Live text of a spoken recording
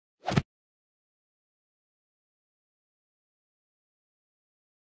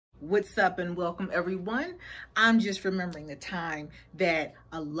What's up and welcome everyone. I'm just remembering the time that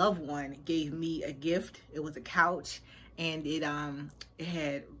a loved one gave me a gift. It was a couch and it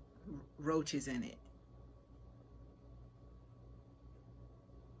had roaches in it.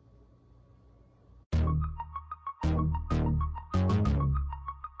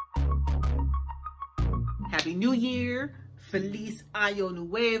 Happy New Year. Feliz Año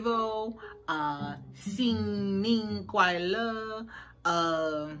Nuevo. Sing Ning Kwai Le.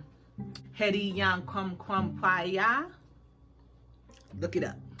 Hedi Yang Kwam Kwam Paya. Look it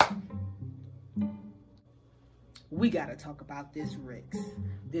up. We gotta talk about this R.I.C,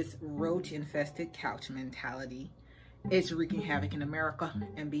 this roach infested couch mentality. It's wreaking havoc in America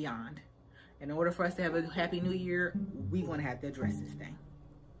and beyond. In order for us to have a happy new year, we gonna have to address this thing.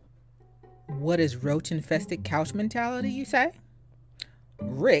 What is roach infested couch mentality, you say?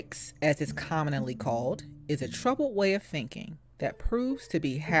 R.I.C, as it's commonly called, is a troubled way of thinking that proves to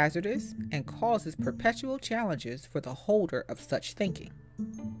be hazardous and causes perpetual challenges for the holder of such thinking.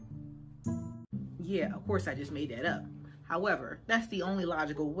 Yeah, of course I just made that up. However, that's the only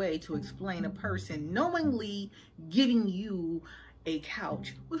logical way to explain a person knowingly giving you a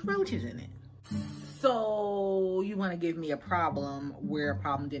couch with roaches in it. So you want to give me a problem where a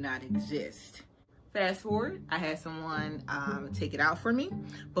problem did not exist. Fast forward, I had someone take it out for me,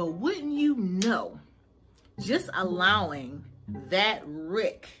 but wouldn't you know, just allowing that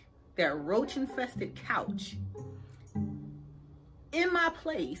R.I.C, that roach infested couch in my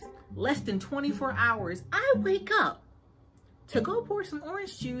place, less than 24 hours, I wake up to go pour some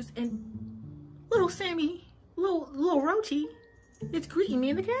orange juice and little Sammy, little Roachy, is greeting me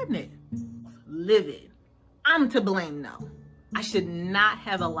in the cabinet. Livid. I'm to blame now. I should not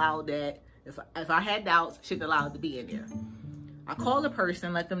have allowed that. If I had doubts, I shouldn't allow it to be in there. I called the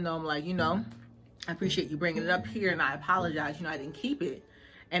person, let them know, I'm like, I appreciate you bringing it up here and I apologize, I didn't keep it.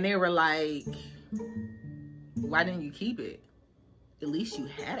 And they were like, why didn't you keep it? At least you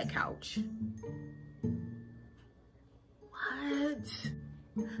had a couch. What?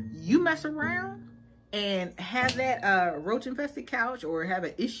 You mess around and have that roach infested couch or have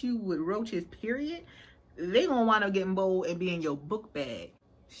an issue with roaches, period, they gonna wind up getting bold and be in your book bag.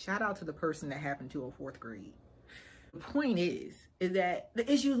 Shout out to the person that happened to in 4th grade. The point is that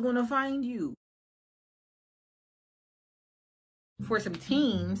the issue is gonna find you. For some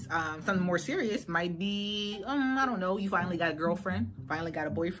teens, something more serious might be, I don't know, you finally got a girlfriend, finally got a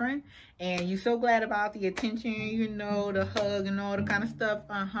boyfriend, and you're so glad about the attention, the hug and all the kind of stuff,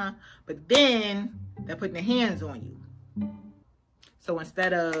 but then they're putting their hands on you. So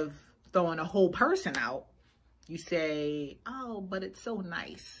instead of throwing a whole person out, you say, oh, but it's so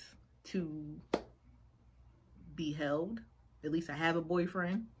nice to be held. At least I have a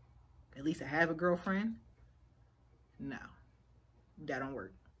boyfriend. At least I have a girlfriend. No. That don't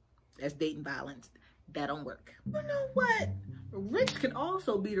work. That's dating violence. That don't work. You know what? R.I.C can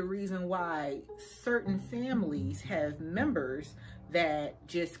also be the reason why certain families have members that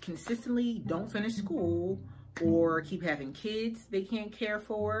just consistently don't finish school or keep having kids they can't care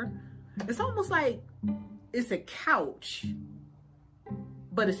for. It's almost like it's a couch,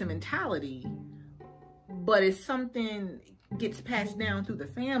 but it's a mentality, but it's something gets passed down through the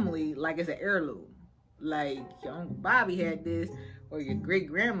family like it's an heirloom. Like your Uncle Bobby had this, or your great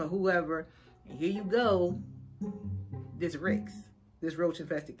grandma, whoever, and here you go, this R.I.C, this roach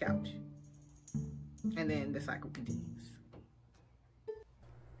infested couch. And then the cycle continues.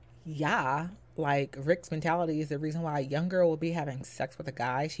 Yeah, like R.I.C mentality is the reason why a young girl will be having sex with a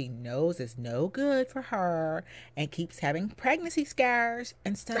guy she knows is no good for her and keeps having pregnancy scares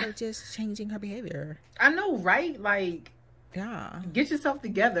instead of just changing her behavior. I know, right? Like, yeah. Get yourself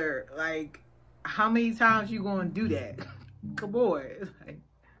together. Like, how many times you gonna do that? Come on.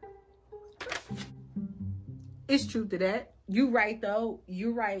 It's truth to that. You right though.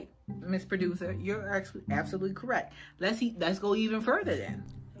 You're right, Miss Producer. You're actually absolutely correct. Let's go even further then.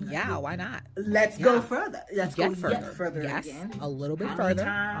 Yeah, why not? Let's go further. Let's get go further. Yet further yes, again. A little bit How further.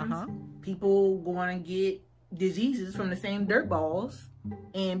 Many times people going to get diseases from the same dirt balls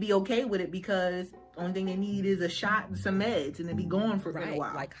and be okay with it because the only thing they need is a shot and some meds and they be gone for a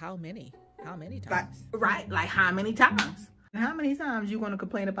while. Like how many? How many times? Like how many times? And how many times you going to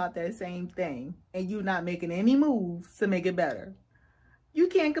complain about that same thing and you not making any moves to make it better? You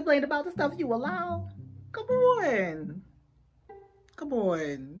can't complain about the stuff you allow. Come on. Come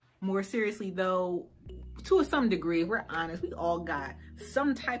on. More seriously though, to some degree, if we're honest, we all got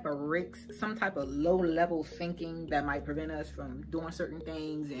some type of R.I.C, some type of low level thinking that might prevent us from doing certain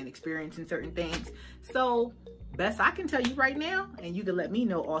things and experiencing certain things. So best I can tell you right now, and you can let me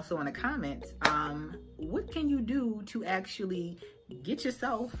know also in the comments, what can you do to actually get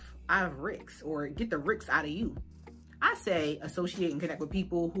yourself out of R.I.C or get the R.I.C out of you. I say associate and connect with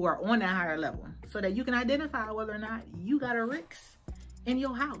people who are on that higher level so that you can identify whether or not you got a R.I.C in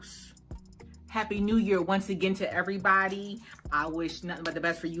your house. Happy New Year once again to everybody. I wish nothing but the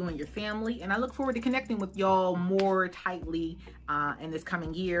best for you and your family. And I look forward to connecting with y'all more tightly in this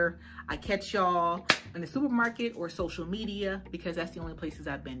coming year. I catch y'all in the supermarket or social media because that's the only places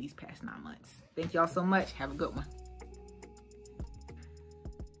I've been these past 9 months. Thank y'all so much. Have a good one.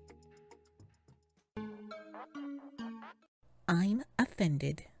 I'm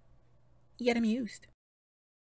offended, yet amused.